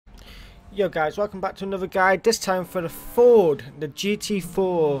Yo guys, welcome back to another guide, this time for the Ford, the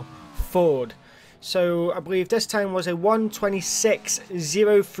GT4 Ford. So I believe this time was a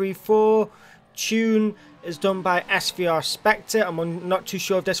 126034. Tune is done by SVR Spectre. I'm not too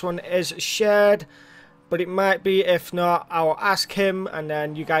sure if this one is shared, but it might be. If not, I'll ask him, and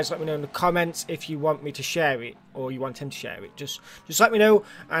then you guys let me know in the comments if you want me to share it or you want him to share it. Just let me know,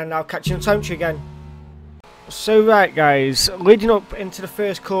 and I'll catch you in the time again. So right guys, leading up into the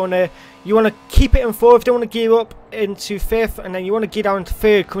first corner, you want to keep it in fourth, you don't want to gear up into fifth, and then you want to gear down into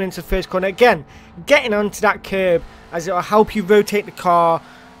third coming into the first corner. Again, getting onto that curb, as it will help you rotate the car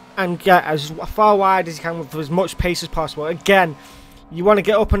and get as far wide as you can with as much pace as possible. Again, you want to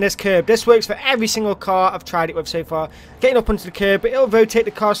get up on this curb. This works for every single car I've tried it with so far. Getting up onto the curb, it'll rotate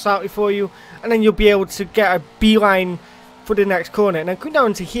the car slightly for you, and then you'll be able to get a beeline for the next corner. And then come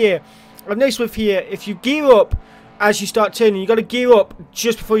down to here. I've noticed with here, if you gear up as you start turning, you've got to gear up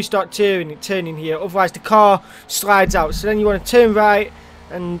just before you start turning here, otherwise the car slides out. So then you want to turn right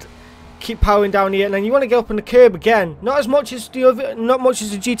and keep powering down here, and then you want to get up on the curb again. Not as much as the other, not much as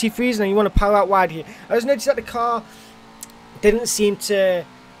the GT3s, and then you want to power out wide here. I just noticed that the car didn't seem to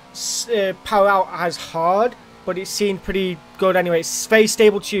power out as hard, but it seemed pretty good anyway. It's very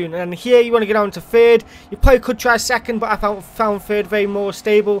stable tune. And here you want to get down to third. You probably could try second, but I found third very more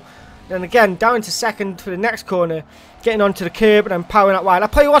stable. And again, down to second for the next corner, getting onto the curb and then powering out wide. I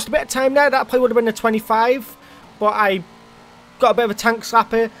probably lost a bit of time there. That probably would have been a 25, but I got a bit of a tank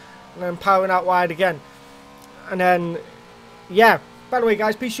slapper and then powering out wide again. And then, yeah. By the way,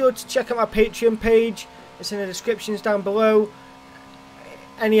 guys, be sure to check out my Patreon page. It's in the descriptions down below.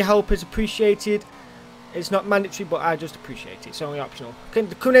 Any help is appreciated. It's not mandatory, but I just appreciate it. It's only optional.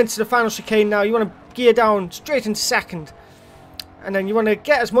 Coming into the final chicane now, you want to gear down straight into second. And then you want to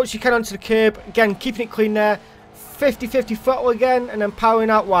get as much as you can onto the curb. Again, keeping it clean there. 50-50 throttle again, and then powering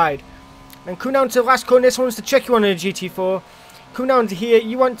out wide. And come down to the last corner. This one's the tricky one in the GT4. Come down to here.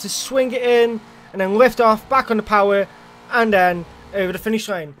 You want to swing it in, and then lift off, back on the power, and then over the finish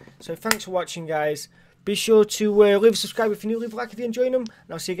line. So thanks for watching, guys. Be sure to leave a subscribe if you're new, leave a like if you're enjoying them,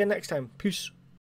 and I'll see you again next time. Peace.